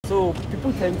So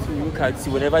people tend to look at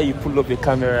you whenever you pull up your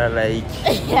camera, like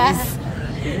Yeah.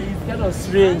 it's kind of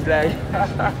strange, like.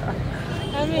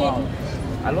 I mean, Wow.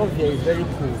 I love it. It's very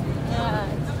cool. yeah,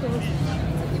 it's cool.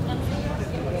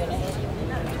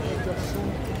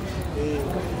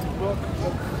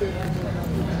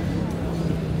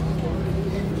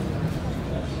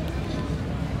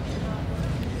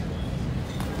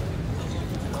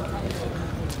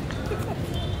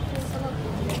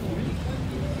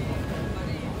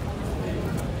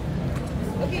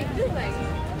 Okay, this is like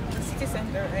city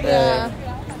center, right? Yeah.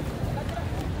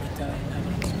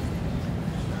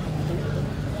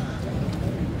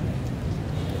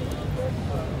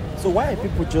 So why are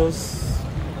people just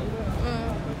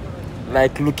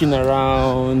like looking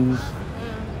around?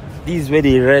 This is where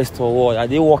they rest or what? Are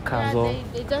they workers Yeah, or?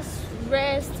 they just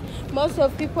rest. Most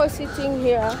of people sitting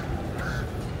here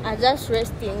are just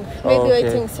resting, maybe okay.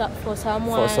 waiting for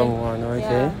someone. For someone, okay.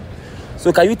 Yeah.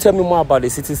 So can you tell me more about the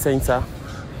city center?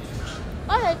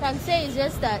 All I can say is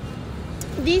just that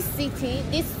this city,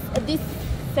 this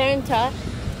center,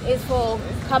 is for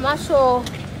commercial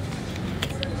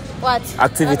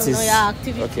Activities.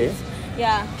 Activities. Okay.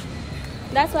 Yeah.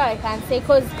 That's what I can say,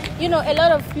 because a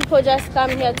lot of people just come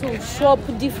here to shop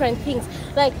different things.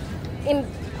 Like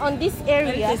on this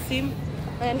area,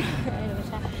 and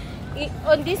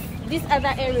on this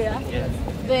other area,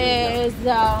 there's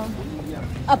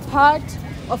a part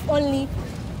of only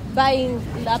buying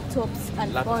laptops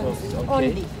and phones okay.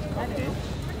 only,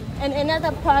 and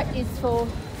another part is for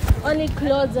only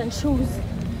clothes and shoes.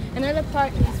 Another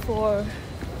part is for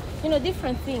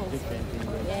different things.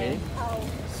 Okay.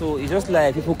 So it's just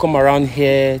like people come around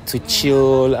here to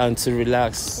chill and to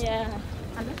relax. Yeah.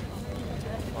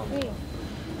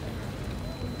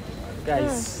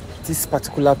 Guys, this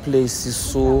particular place is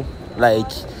so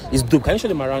it's dope. Can you show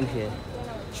them around here?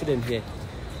 Show them here.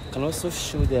 Can also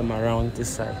show them around this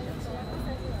side.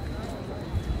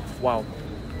 Wow.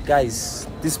 Guys,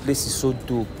 this place is so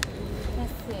dope.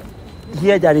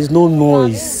 Here there is no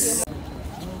noise.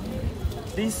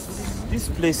 This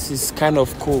place is kind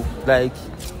of cool. Like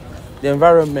the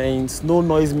environment, no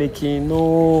noise making,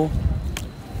 no.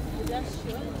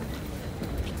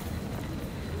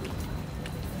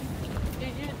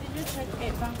 Did you check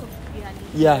a Bank of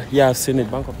Kigali? Yeah, I've seen it.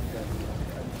 Bank of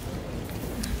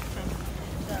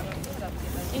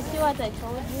You see what I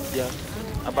told you? Yeah.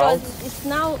 About? Because it's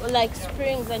now like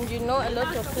springs, and a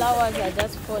lot of flowers are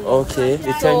just falling. Okay,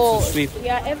 they tend to sweep.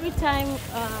 Yeah, every time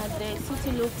the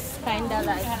city looks kind of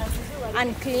like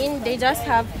unclean, they just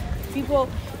have people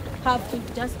have to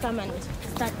just come and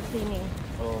start cleaning.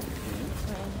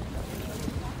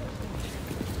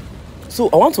 So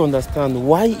I want to understand,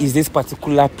 why is this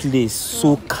particular place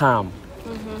so calm?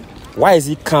 Why is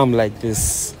it calm like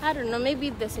this? I don't know,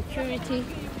 maybe the security.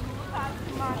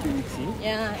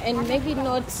 Yeah, and maybe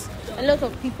not a lot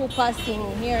of people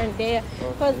passing here and there.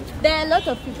 Because there are a lot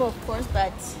of people, of course,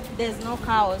 but there's no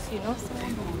cows, This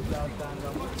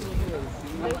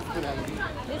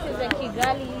is a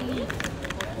Kigali.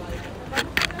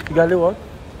 Kigali what?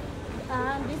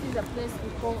 This is a place we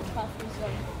call Cafe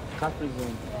Zone. Cafe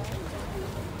Zone.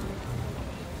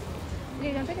 Yeah,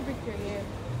 you can take a picture here.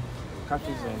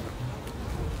 Cafe Zone.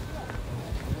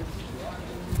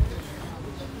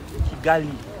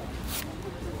 Kigali.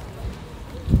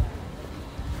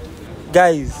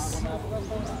 Guys,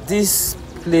 this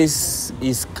place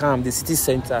is calm, the city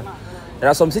center. There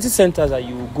are some city centers that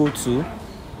you go to,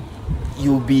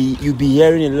 you'll be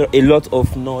hearing a lot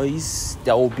of noise.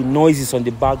 There will be noises on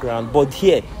the background, but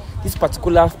here, this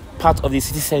particular part of the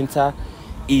city center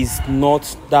is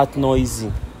not that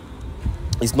noisy.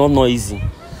 It's not noisy.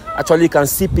 Actually, you can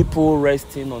see people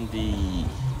resting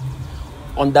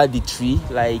under the tree.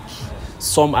 Like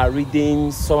some are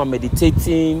reading, some are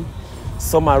meditating,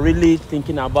 some are really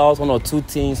thinking about one or two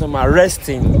things, some are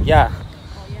resting. Yeah.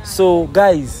 So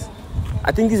guys,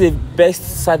 I think this is the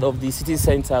best side of the city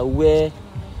center where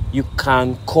you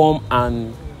can come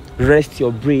and rest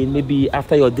your brain, maybe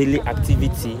after your daily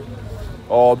activity,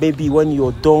 or maybe when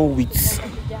you're done with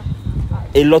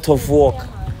a lot of work.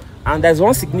 And there's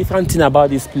one significant thing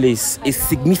about this place. A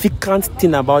significant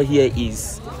thing about here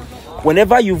is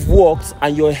whenever you've walked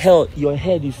and your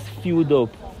head is filled up,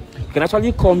 you can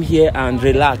actually come here and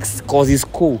relax because it's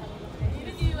cool.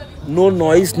 No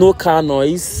noise, no car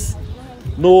noise,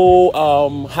 no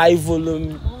high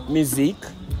volume music.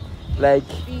 Like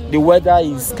the weather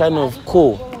is kind of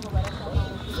cool.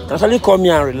 You can actually come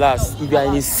here and relax if you are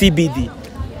in the CBD,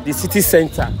 the city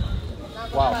center.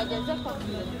 Wow.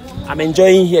 I'm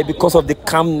enjoying here because of the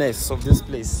calmness of this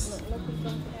place.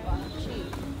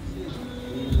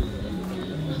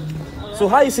 So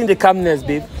how are you seeing the calmness,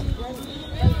 babe?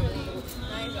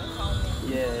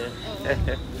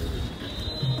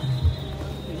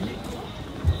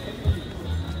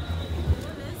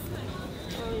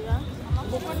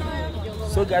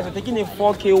 So guys, we're taking a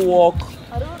 4K walk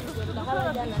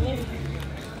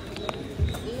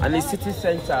and the city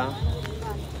center.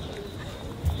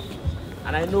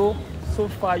 And I know so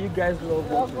far you guys love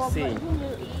what we're saying.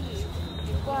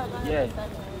 Yeah.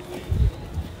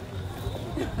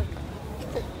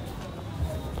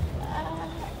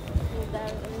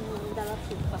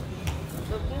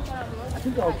 I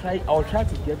think I'll try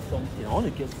to get something. I want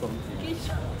to get something.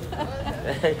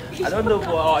 I don't know,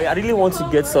 but I really want to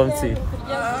get something.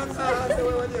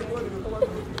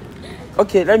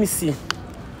 Okay, let me see.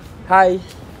 Hi.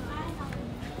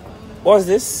 What's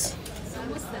this?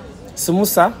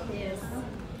 Samosa? Yes.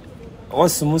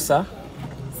 What's samosa?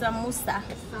 Samosa.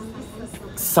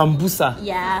 Sambusa.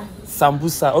 Yeah.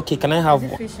 Sambusa. Okay, can I have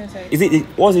one? Fish inside. Is it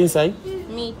what's inside?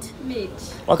 Meat.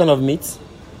 What kind of meat?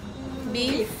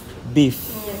 Beef.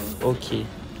 Beef. Okay.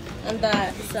 And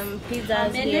some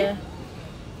pizzas here.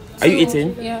 Are you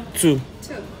eating? Yeah. Two.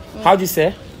 How do you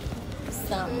say?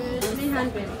 Some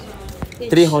 300.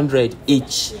 300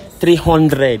 each.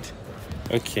 300.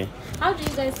 Okay. How do you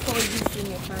guys call this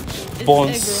in your country?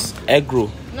 Buns. Egg roll.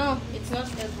 No, it's not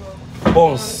egg roll.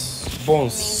 Buns.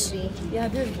 Buns. Maybe. Yeah,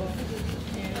 this one.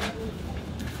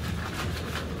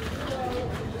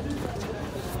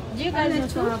 Do you guys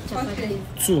also have chapati?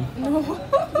 Two.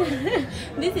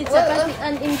 This is chapati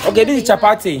and in Okay, this is Kenya,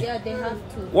 chapati. Yeah, they have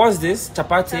two. What's this?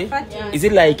 Chapati? Yeah. Is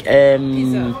it like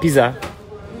pizza?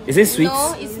 Is it sweet?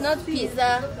 No, it's not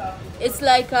pizza. It's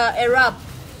like a wrap.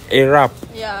 A wrap.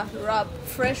 Yeah, wrap.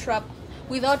 Fresh wrap.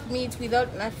 Without meat,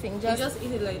 without nothing. Just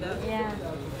eat it like that. yeah.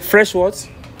 Fresh what?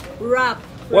 Wrap.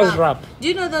 What's wrap? Do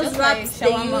you know those Just like wraps they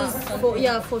shawarma use or for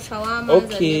for shawarma?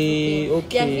 Okay,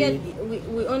 okay. Yeah, here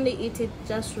we only eat it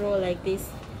just raw like this.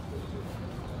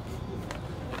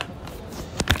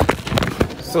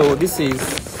 So this is,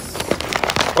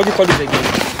 what do you call this again?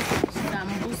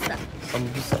 Sambusa.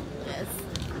 Sambusa. Yes.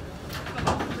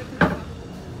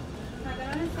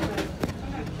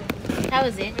 How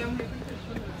is it?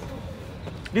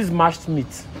 This is mashed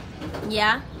meat.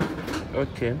 Yeah.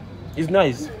 Okay. It's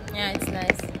nice. Yeah, it's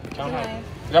nice. Can I have?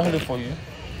 Is that hold it for you?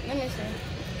 Let me see.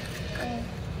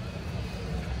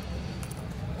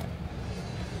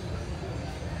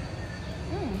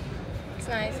 It's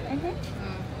nice.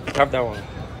 Have that one.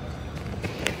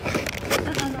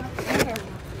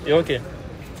 You okay?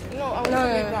 No, I want No, to no,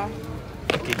 eat no. that.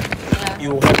 Okay. Yeah.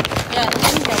 You have. Yeah, let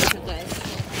me help you guys.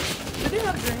 Do they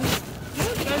have drinks? You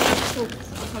guys have soup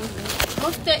or something.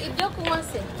 Mufte idoku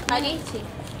wase. Harichi.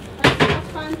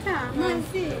 Fanta.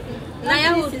 Naya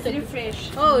This is refresh.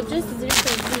 Oh, juice is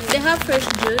refresh. They have fresh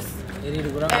juice.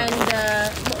 And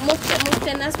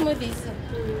mufte na smoothies.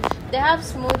 They have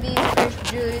smoothies, fresh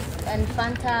juice, and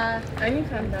Fanta. I need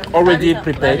Fanta. Already Fanta.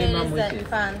 prepared. Where is that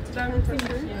Fanta?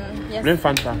 Yes. Bring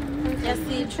Fanta. Yes,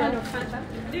 see, true.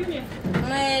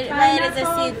 Where is the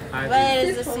seat? Where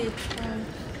is the seat?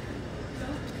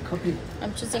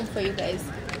 I'm choosing for you guys.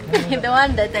 The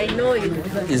one that I know is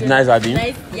It's nice, Abby.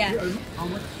 nice. Yeah.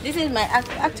 This is my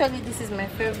actually this is my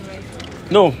favorite.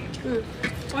 No.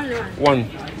 Only one. One.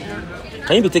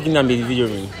 Can you be taking that video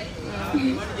me?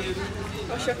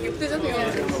 Please open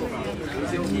your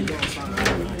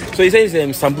So you say it's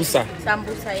sambusa.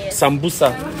 Sambusa, yes. Sambusa.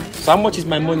 So how much is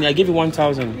my money? I gave you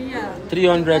 1,000. Yeah.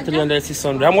 300, 300,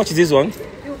 600. How much is this one?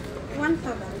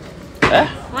 1,000. Eh?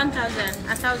 1,000,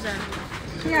 1,000.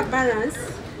 Here balance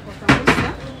for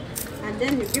Kamusa. And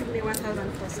then you give me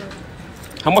 1,000 for soda.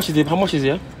 How much is it? How much is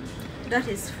it? That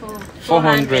is for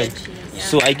 400. Yes.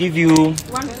 So I give you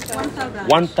 1,000.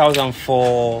 1,000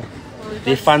 for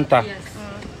the Fanta. Yes.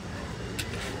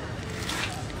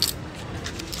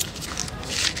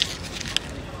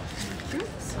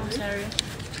 I'm sorry.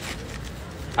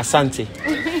 Asante.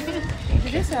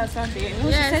 Did you say Asante? No, she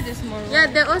Yes. said this morning.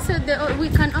 Yeah, we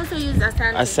can also use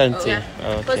Asante. Asante. Yeah.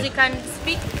 Okay. Because you can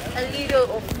speak a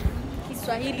little of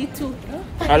Kiswahili too.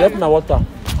 I left my water.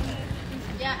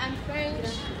 Yeah, and French.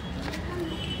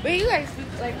 But you guys speak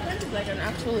like French is like an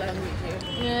actual language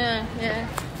here. Yeah.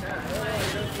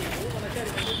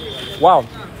 Wow.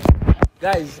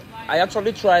 Guys, I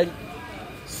actually tried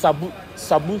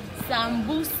sambusa.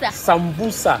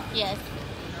 Yes.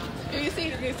 You say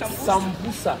it again,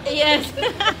 Sambusa. Yes.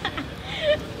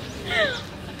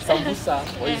 Sambusa.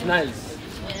 Oh, it's nice.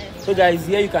 Yes. So guys,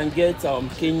 here you can get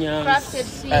Kenyans. Crafted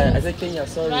things. I said Kenya,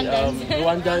 sorry.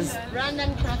 Rwandans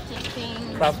Rwandan crafted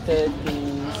things. crafted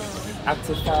things,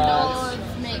 artifacts, Clothes,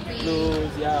 maybe.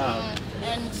 clothes, yeah.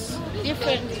 And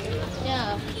different.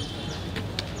 Yeah.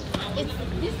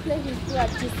 This place is too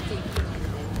artistic.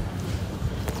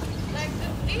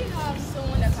 Do you have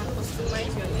someone that can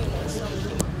customize your name or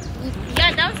something?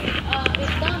 Yeah, that's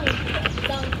it's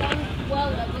downtown. Well,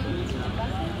 we're going to the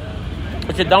bus.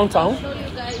 Okay, downtown. I'll show you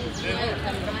guys where you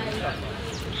can buy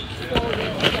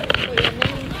for your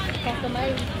name,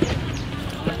 customize.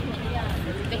 Yeah,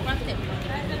 the content.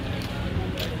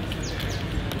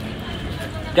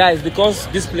 Guys, because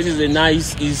this place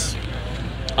is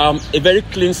a very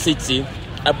clean city.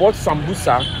 I bought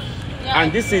sambusa,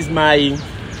 and this is my,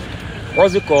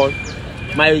 what's it called?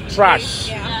 My trash.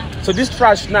 Yeah. So this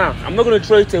trash now, I'm not going to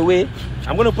throw it away.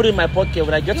 I'm going to put it in my pocket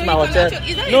when I get to my you hotel. cannot throw-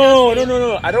 is that No.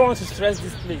 enough I don't want to stress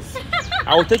this place.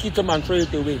 I will take it home and throw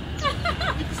it away.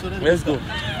 Let's go.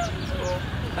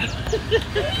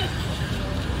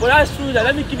 But that's true. That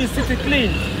let me keep the city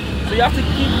clean. So you have to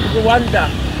keep Rwanda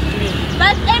clean.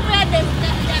 But everywhere there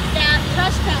are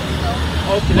trash cans,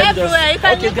 though. Okay, let me Everywhere just.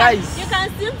 Okay, guys. You can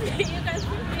still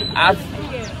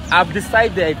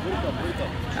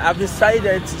I've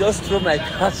decided to just throw my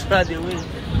trash right away.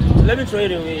 So let me throw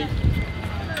it away.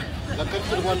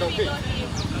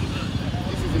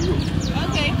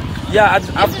 Okay. Yeah,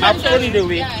 I've thrown it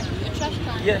away. Yeah, the trash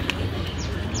can. Yeah.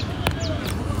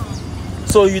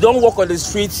 So you don't walk on the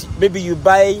street. Maybe you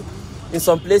buy, in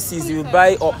some places you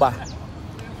buy oppa,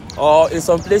 or in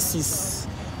some places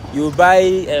you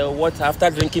buy water. After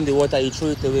drinking the water, you throw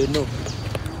it away. No.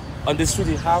 On the street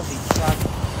you have a trash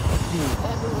bin.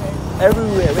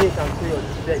 Everywhere where you can throw your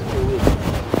dirt away.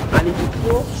 And if you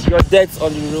throw your dirt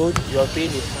on the road, you are paying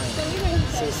a fine.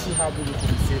 So see how beautiful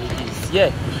the city is.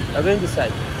 Yeah, we're going this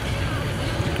side.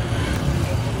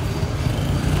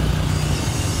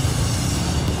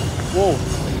 Whoa.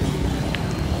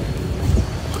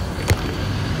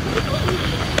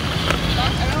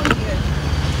 Around here.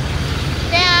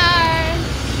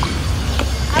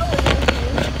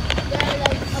 There are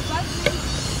like apartments,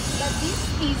 but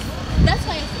that's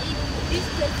why I say this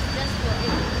place is just for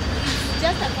it. It's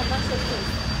just a commercial place.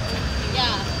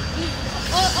 Yeah.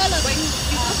 All of these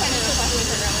You can't find an apartment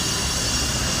around.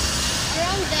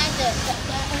 around there, the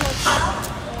hotel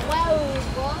where we will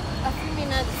go a few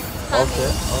minutes coming.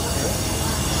 Okay.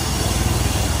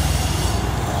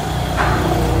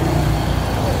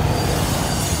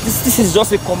 This is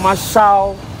just a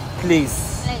commercial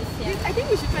place. Place, yeah. I think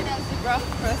we should try that zebra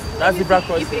crossing. That's zebra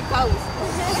crossing. If a cow is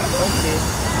Okay.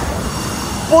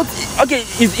 But okay,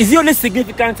 is it only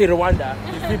significant in Rwanda?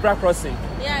 The zebra crossing.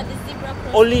 Yeah, the zebra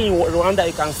crossing. Only in Rwanda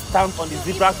you can stamp on the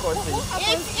zebra crossing.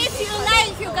 If you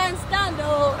like, you can stand.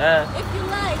 Oh, if you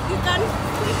like, you can.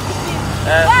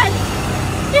 But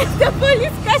if the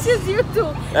police catches you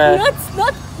too,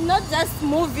 not just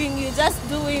moving, you just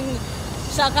doing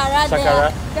shakara.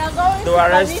 Shakara. They're going To to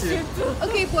arrest punish you. you too.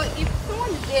 Okay, but if someone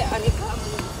is there and a car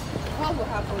moves, what will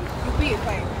happen? You pay a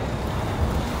fine.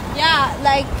 Yeah,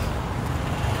 like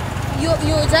you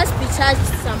just be charged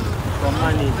some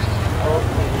money.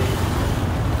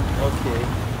 Okay.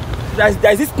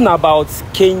 There's this thing about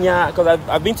Kenya, because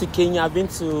I've been to Kenya, I've been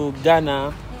to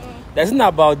Ghana. There's something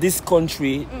about this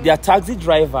country, their taxi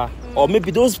driver, or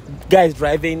maybe those guys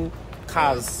driving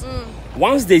cars,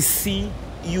 once they see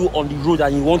you on the road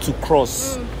and you want to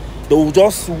cross, they will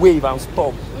just wave and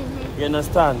stop. You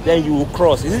understand? Then you will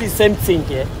cross. Is it the same thing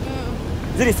here?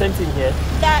 Is it the same thing here?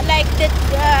 that like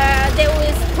they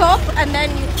will stop and then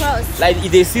you cross. Like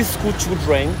if they see school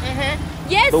children,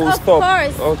 Yes, they will of stop.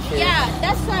 course. Okay. Yeah,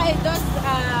 that's why those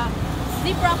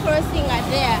zebra crossing are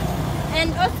there.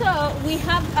 And also we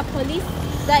have a police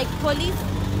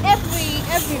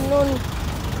every noon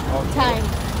time.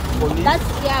 Police?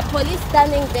 That's police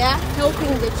standing there helping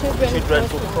the children To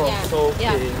crossing. cross. Yeah. Okay.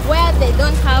 Yeah. Where they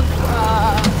don't have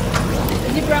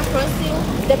zebra crossing,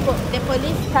 the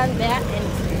police stand there and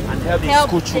And help the help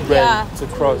school children to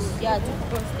cross. Yeah, to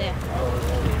cross there.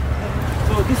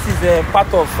 So this is a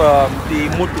part of the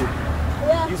moto.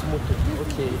 Yeah. This moto.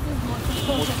 Okay.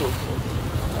 Moto.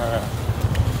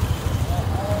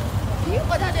 Do you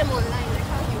order them online? Like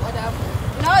how do you order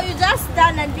food? No, you just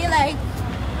stand and be like,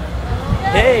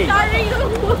 Hey. sorry.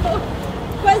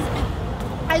 Because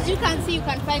as you can see, you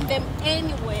can find them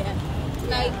anywhere.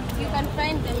 Like you can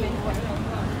find them anywhere.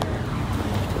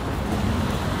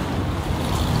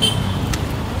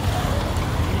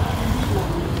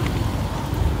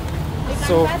 You can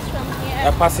So, pass from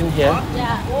here. Passing here.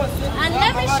 Yeah. And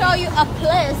let me show you a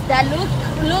place that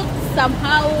looks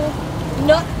somehow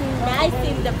not nice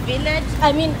in the village.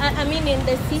 I mean in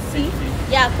the city.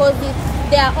 Yeah, because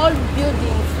they are all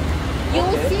buildings. You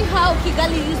will see how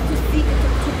Kigali used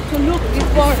to look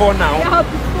before. Before now. Yeah,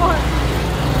 before.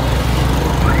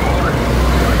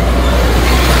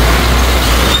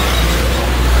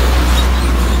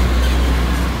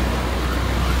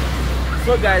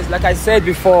 So guys, like I said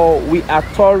before, we are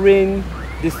touring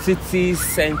the city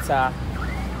center,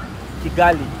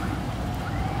 Kigali.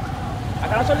 I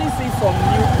can actually see some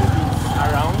new buildings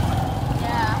around,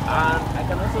 and I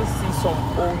can also see some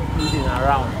old buildings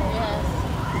around.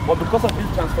 Yes. But because of this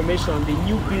transformation, the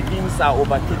new buildings are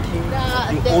overtaking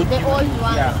the old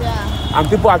ones. Yeah. And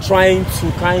people are trying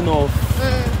to kind of,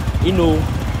 you know,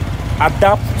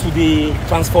 adapt to the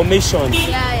transformation.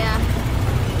 Yeah.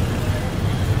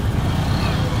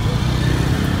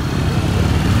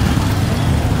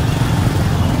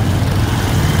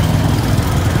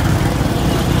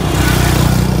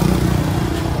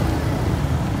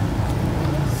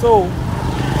 So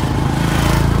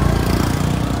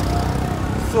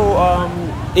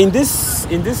in this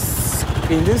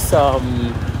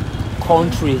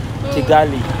country,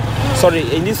 Kigali, sorry,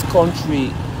 in this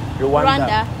country,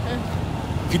 Rwanda.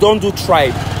 You don't do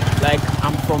tribe, like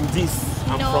I'm from this,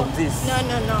 I'm from this.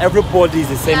 No. Everybody is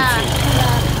the same thing.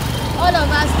 Yeah. All of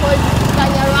us called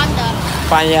Rwanda.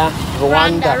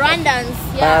 Rwanda. Rwandans.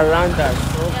 Yeah. Rwandans.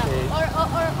 Okay. Yeah. Or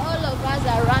all of us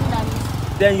are Rwandans.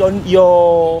 Then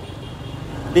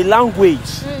the language,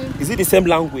 is it the same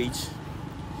language?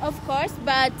 Of course,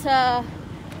 but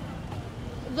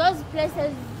those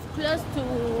places close to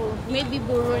maybe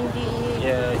Burundi,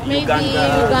 maybe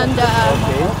Uganda.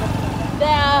 Okay. There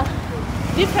are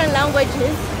different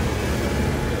languages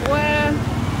where,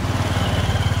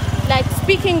 like,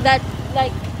 speaking that,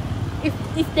 like,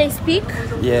 if they speak,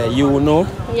 you will know.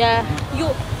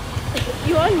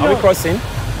 You won't know. Are we crossing?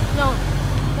 No.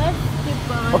 Let's keep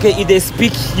going. Okay, if they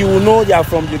speak, you will know they are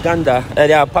from Uganda.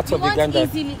 They are part of Uganda.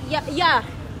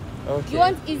 Okay. You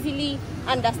won't easily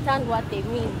understand what they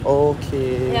mean.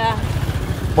 Okay. Yeah.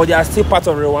 But they are still part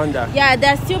of Rwanda. Yeah,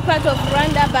 they're still part of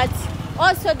Rwanda, but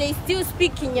also they still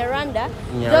speak in Rwanda.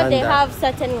 Though they have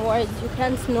certain words, you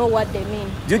can't know what they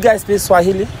mean. Do you guys speak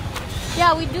Swahili?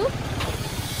 Yeah, we do.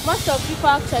 Most of people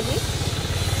actually.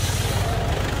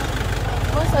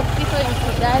 Most of people in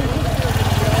Kigali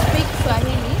speak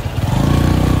Swahili.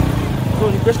 So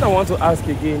the question I want to ask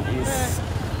again is,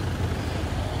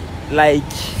 like,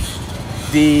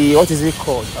 what is it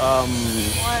called?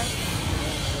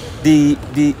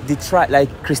 The tribe, like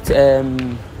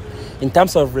in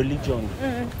terms of religion,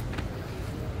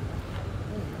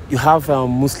 you have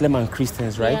Muslim and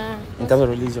Christians, right? Yeah. In terms of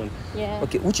religion. Yeah.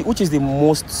 Okay, which is the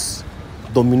most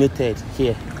dominated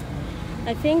here?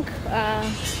 I think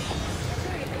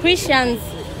Christians.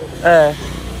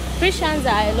 Christians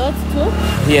are a lot too.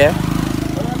 Here.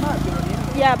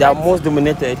 Yeah. They are most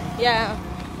dominated. Yeah.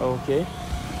 Okay.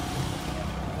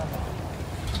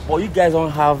 But you guys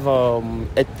don't have,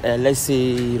 let's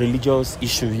say, religious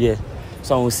issue here.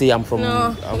 Someone will say, I'm from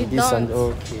this don't. and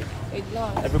okay. We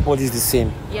don't. Everybody's the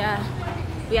same. Yeah.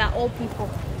 We are all people.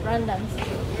 Rwandans.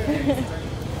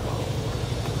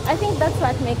 I think that's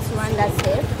what makes Rwanda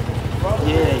safe.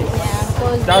 Yes. Yeah,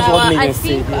 because That's what makes I it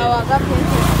think safe, our government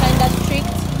is kind of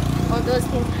strict on those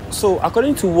things. So,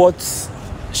 according to what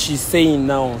she's saying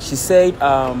now, she said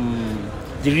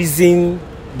the reason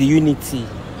the unity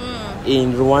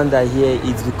in Rwanda here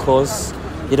is because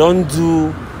they don't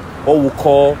do what we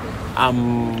call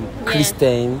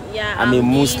Christian, I'm a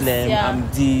Muslim, I'm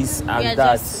this and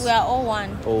that. We are all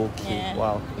one. Okay, Yeah.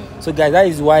 wow. So guys, that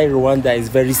is why Rwanda is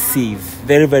very safe,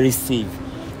 very, very safe.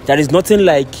 There is nothing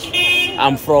like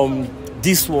I'm from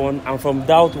this one, I'm from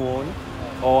that one,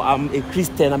 or I'm a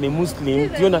Christian, I'm a Muslim.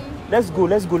 Do you know? Let's go,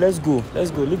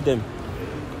 leave them,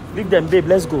 babe,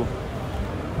 let's go.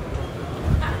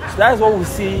 So that's what we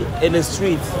see in the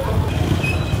street.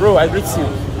 Bro, I greet you.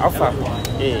 How far?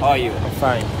 Hey, how are you? I'm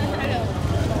fine.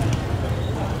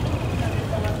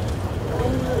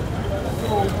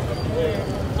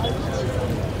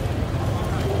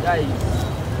 Guys,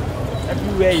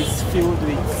 everywhere is filled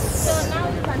with. So now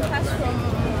we can pass from.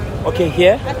 Okay,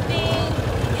 here. I think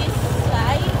this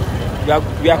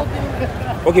side. We are.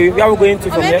 Okay, we are going to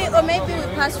from here. Or maybe we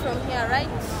pass from here, right?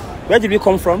 Where did we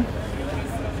come from?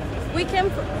 We came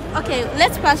from. Okay,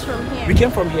 let's pass from here. We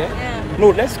came from here. Yeah.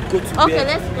 No, let's go to. Okay, there.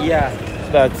 let's go. Yeah,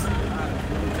 that.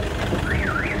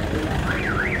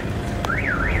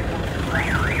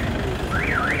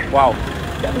 Wow,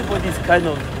 everybody is kind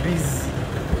of busy.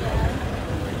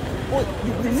 Oh,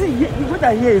 the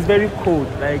weather here is very cold,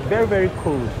 like very, very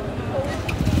cold.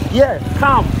 Yeah,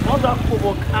 calm, not that cold,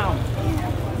 but calm.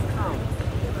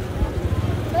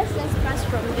 Let's pass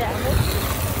from there.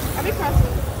 Are we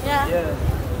crossing? Yeah.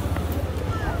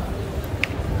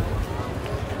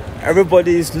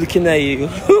 Everybody is looking at you.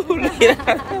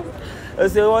 I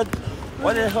say, what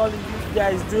the hell is this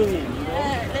guys doing?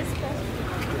 Yeah, let's pass.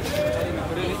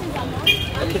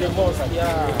 Okay, the mosque,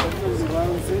 yeah.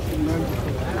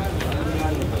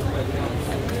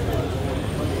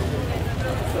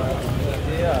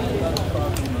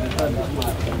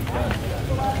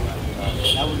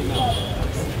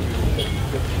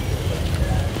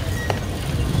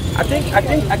 I think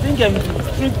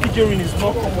street pigeon is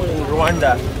not common in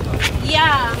Rwanda.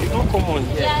 Yeah. It's not common.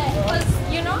 Yeah, because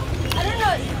I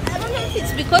don't know if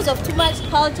it's because of too much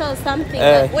culture or something.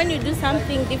 Like when you do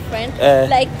something different,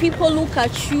 like people look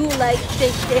at you like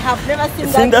they have never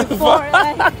seen that before.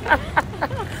 Like,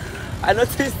 I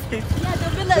noticed it. yeah,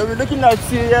 They'll be looking at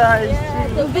you. yeah,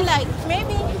 they'll be like,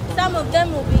 maybe some of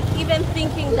them will be even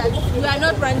thinking that we are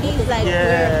not Rwandese, like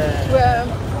we're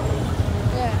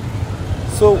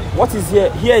So what is here?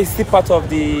 Here is still part of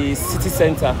the city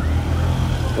center.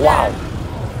 Wow,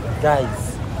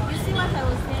 guys. You see what I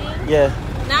was saying? Yeah.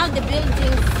 Now the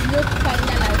buildings look kind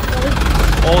of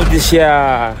like All this,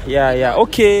 yeah.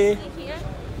 Okay. here.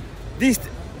 This,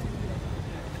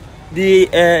 the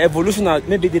evolution,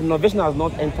 maybe the innovation has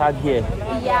not entered here.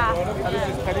 Yeah.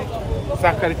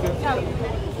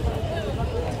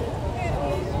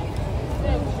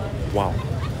 Wow.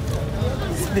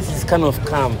 This place is kind of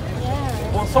calm.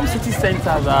 Yeah. Well, some city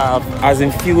centers are as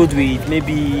in filled with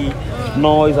maybe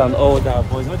noise and all that,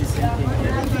 but it's not the same thing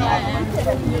here.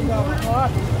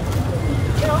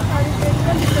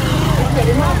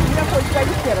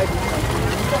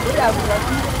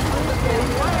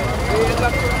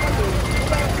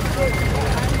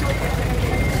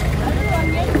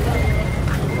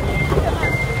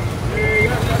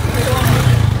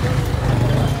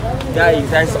 Guys,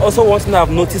 there's also one thing I've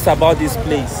noticed about this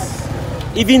place.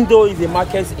 Even though it's a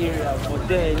market area,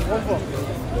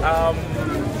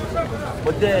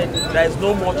 but then there's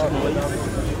no much noise.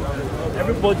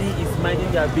 Everybody is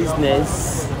minding their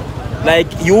business. Like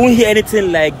you won't hear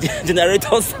anything like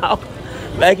generator sound.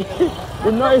 Like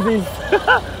the noise is.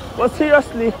 But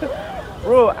seriously,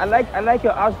 bro, I like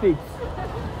your outfit.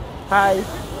 Hi,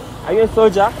 are you a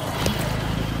soldier?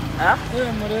 Huh? You're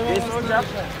a soldier?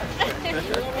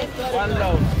 One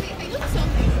love.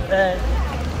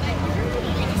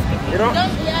 You know?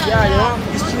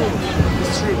 Yeah, it's true.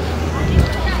 It's true.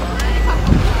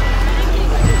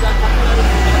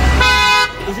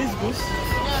 Is this goose?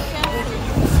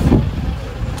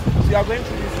 So you are going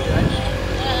through this way, right?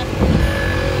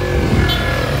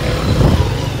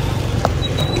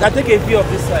 You can take a view of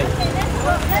this side.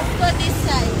 Let's go this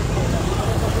side.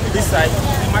 This side?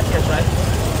 The market, right?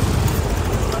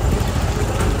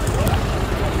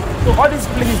 So all these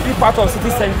places be part of city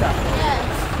center. Yes.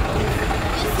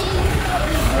 You see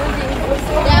these buildings,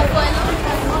 they are for a long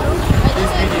time.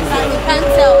 These buildings, You can't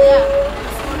tell, yeah.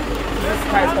 This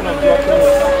sky is kind of blocking.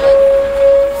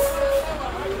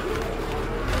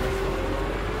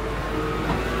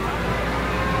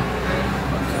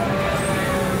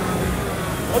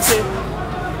 Okay.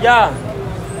 Yeah.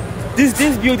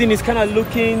 This building is kind of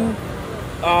looking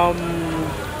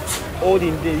old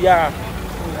in the And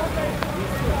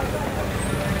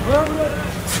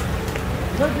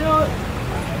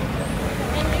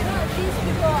these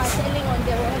people are selling on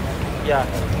the road. Yeah.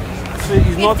 So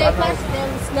it's not If they allowed. catch them,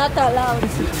 it's not allowed.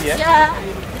 Yeah. Yeah.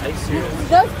 Are you serious?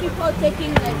 Those people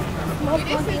taking like small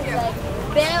things like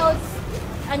belts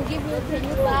and give you, can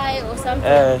you buy or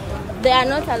something. They are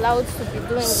not allowed to be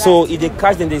doing that. So if they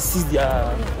catch them, they seize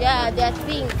their. Yeah, their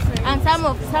things. And some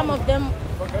of them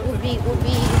will be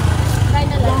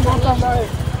kind of like.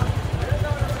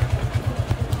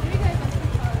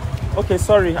 Okay,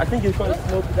 sorry. I think it's called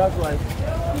smoke. That's why.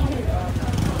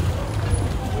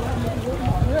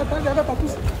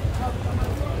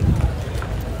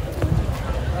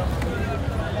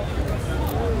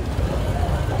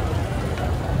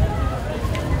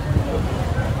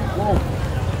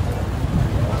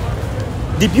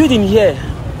 The building here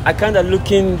are kind of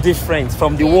looking different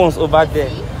from the ones over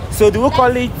there. So do we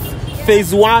call it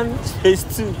phase 1, phase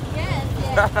 2? Yes.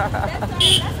 That's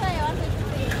why I wanted to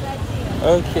say it right here.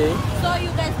 Okay. So you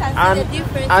guys can see the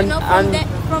difference.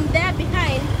 From there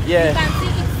behind, you can see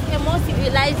it's a more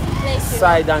civilized place.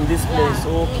 Side than this place.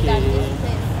 Than Okay.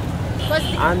 this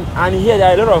place. And here there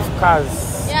are a lot of cars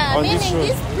on meaning this road.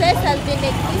 this place has been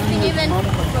existing even from a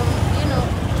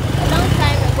long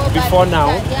time ago. Before now?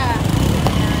 Yeah.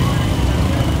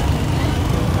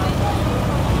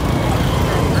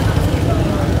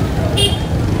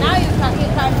 Now you can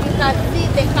see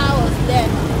the car was there.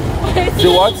 The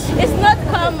what? It's not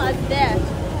calm as there.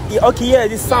 Yeah, okay, yeah,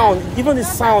 the sound, even the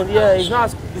sound, yeah, it's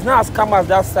not as calm as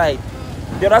that side.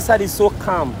 The other side is so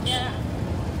calm. Yeah.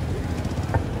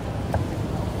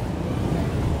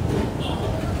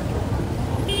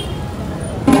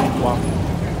 Wow.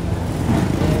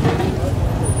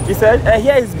 He said,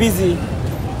 here is busy.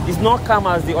 It's not calm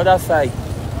as the other side.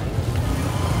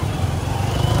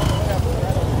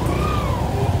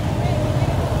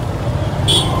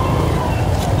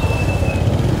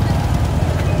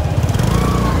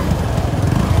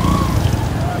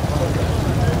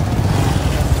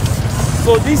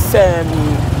 So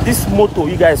this motor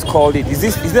you guys called it, is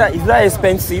that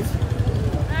expensive?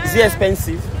 Is it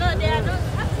expensive? No, they are not.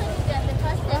 Actually, they are the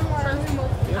fastest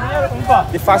transport.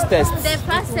 The fastest. The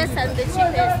fastest and the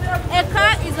cheapest. A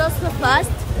car is also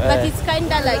fast, but it's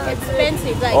kinda like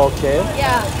expensive. Like okay.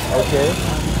 Yeah. Okay.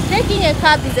 Taking a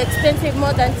cab is expensive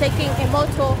more than taking a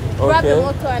motor. Grab a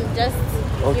motor and just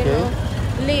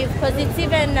leave, because it's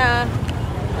even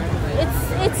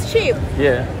it's cheap.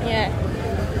 Yeah. Yeah.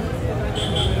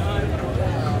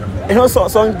 You know,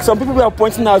 some people are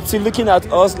pointing out to looking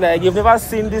at us like you've never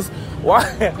seen this. What?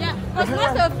 Yeah, because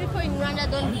most of people in Rwanda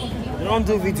don't do video. They don't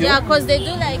do video? Yeah, because they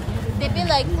be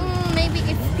like, maybe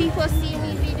if people see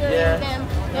me videoing them,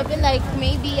 they'll be like,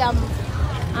 maybe I'm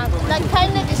like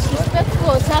kind of disrespectful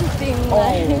or something.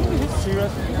 Oh,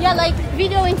 seriously? Yeah, like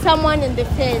videoing someone in the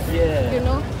face. Yeah. You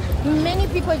know, many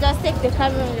people just take the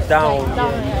camera down. Like,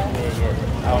 down.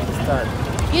 Yeah. I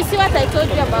understand. You see what I told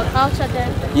you about culture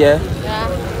then? Yeah.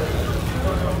 Yeah.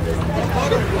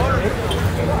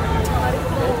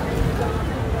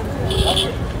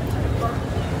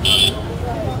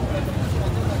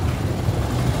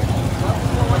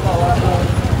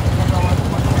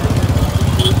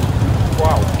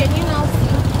 Wow. Can you now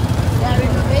see? They are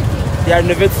renovating. They are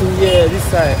renovating, yeah, this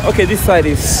side. Okay, this side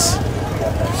is.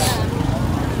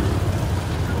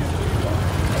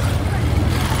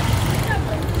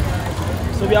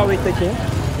 So where are we taking?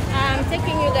 I'm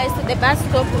taking you guys to the bus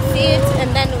stop to see it,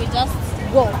 and then we just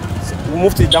go. So we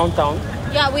move to downtown.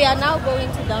 Yeah, we are now going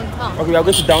to downtown. Okay, we are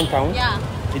going to downtown. Yeah.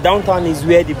 The downtown is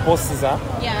where the buses are.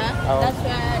 Yeah. Oh. That's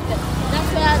where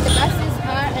the buses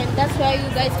are, and that's where you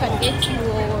guys can get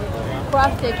your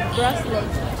crafted bracelet.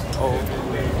 Oh.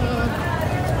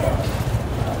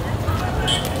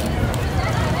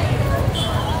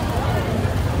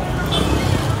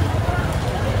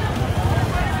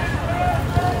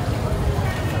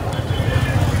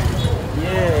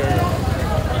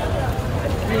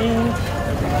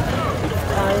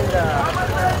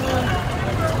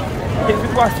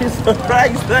 People are still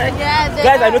surprised. Like,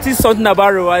 guys, I noticed something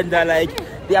about Rwanda.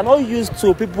 Like, they are not used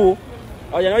to people,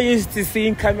 or they're not used to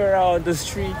seeing camera on the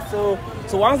street. So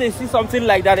once they see something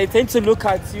like that, they tend to look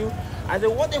at you and say,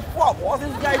 "What the fuck? What's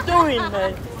this guy doing,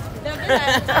 man?" They'll be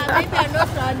like, maybe I'm not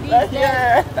from this.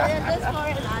 Yeah. They're just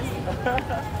foreigners.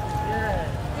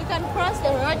 Yeah. You can cross the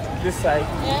road. This side.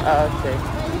 Yeah. Okay.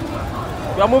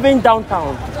 We are moving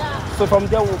downtown. Yeah. So from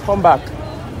there we'll come back. From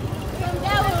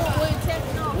there we'll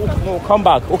take No, come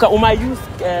back. Okay, we might use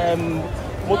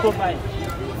motorbike.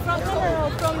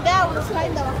 From there we'll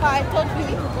find our car. I thought we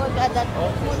need to go there. That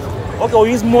Okay, we'll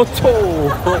use moto.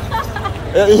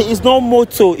 It's not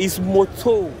moto, it's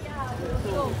moto.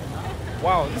 yeah.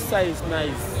 Wow, this side is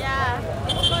nice. Yeah.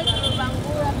 It's called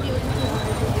Bangura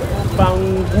building.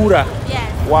 Bangura.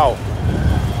 Yes. Wow.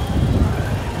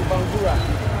 Bangura.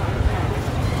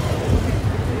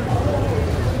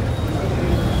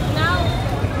 Now,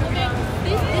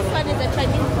 this one is a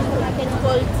Chinese supermarket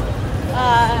called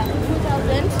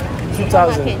 2000.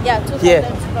 2000. Supermarket. Yeah, 2000 Yeah.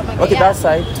 supermarket. Okay, Yeah. that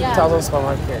side, Yeah. 2000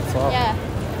 supermarket. Wow. Yeah.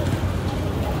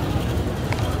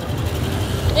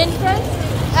 In France,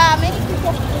 many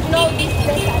people know this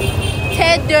place as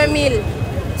Tête de Mille.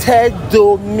 Tête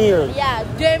de Mille. Yeah,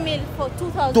 2000 for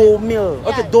 2000. Do Mille.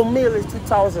 Okay, Yeah. Do Mille is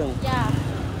 2000. Yeah.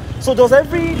 So does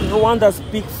every Rwanda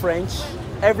speak French?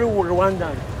 Every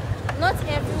Rwandan? Not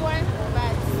everyone,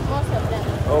 but most of them.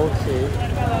 Okay.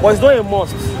 But it's not a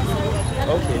must.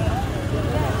 Okay.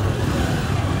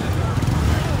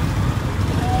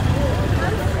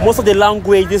 Most of the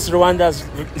language this Rwanda's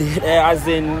as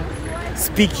in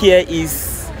speak here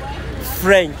is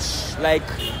French. Like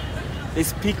they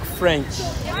speak French.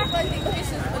 Everybody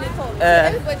English is political.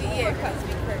 Uh, Everybody here can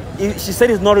speak French. She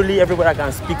said it's not really everybody that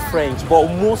can speak French, but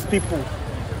most people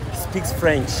speak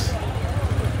French.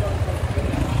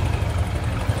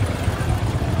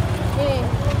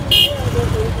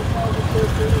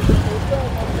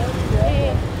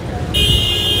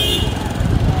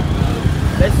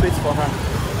 Let's wait for her.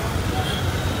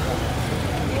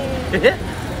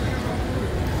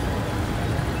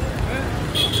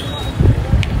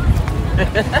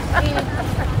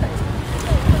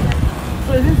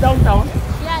 So is this downtown?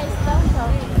 Yeah, it's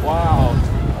downtown. Wow.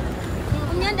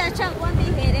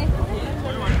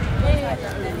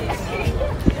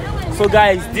 So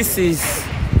guys, this is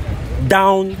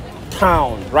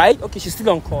downtown, right? Okay, she's still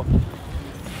on call.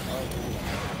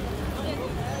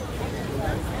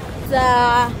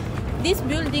 this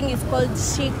building is called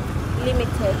Chic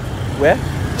Limited. Where?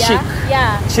 Yeah, Chic.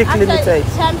 yeah. Chic Actually, Limited.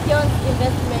 Champions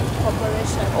Investment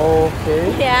Corporation. Okay.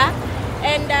 Yeah,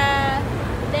 and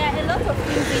there are a lot of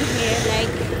things in here.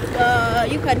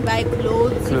 Like you can buy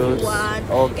clothes if you want.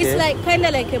 Okay. It's like kind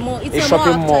of like a mall. It's A a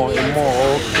shopping mall. mall. Actually, A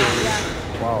mall. Okay. Yeah.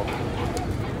 Wow.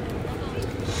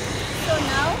 So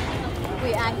now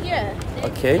we are here.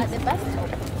 Okay. At the bus stop.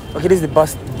 Okay, this is the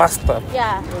bus stop.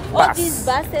 Yeah. All Bus. these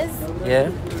buses Yeah.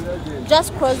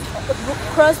 just cross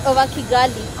over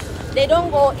Kigali. They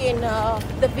don't go in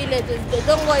the villages. They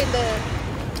don't go in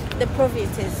the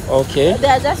provinces. Okay. They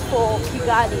are just for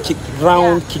Kigali.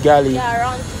 Round Yeah. Kigali. Yeah,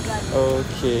 around Kigali.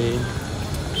 Okay.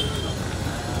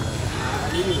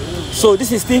 So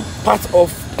this is still part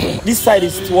of this side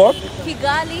is what?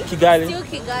 Kigali. Kigali. Still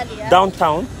Kigali. Yeah.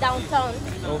 Downtown. Downtown.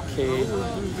 Okay.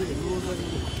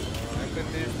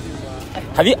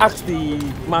 Have you asked the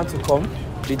man to come?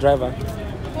 The driver?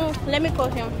 Let me call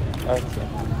him. Okay.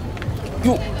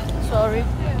 You. Sorry.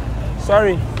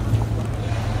 Sorry.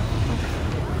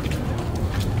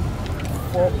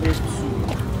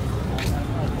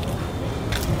 482.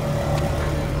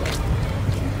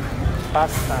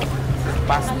 Pasta.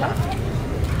 Pasta.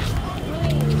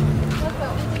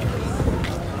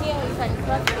 Here you can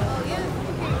cross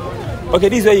it. Okay,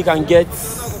 this is where you can get.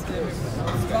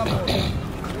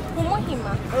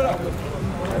 Kumuhima.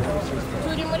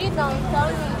 Turi muri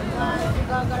downtown.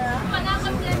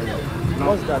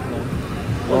 What's that now?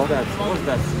 What's that? What's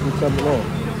that? It's a law.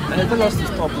 Tell us to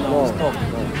stop now. Stop.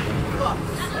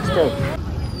 Stop.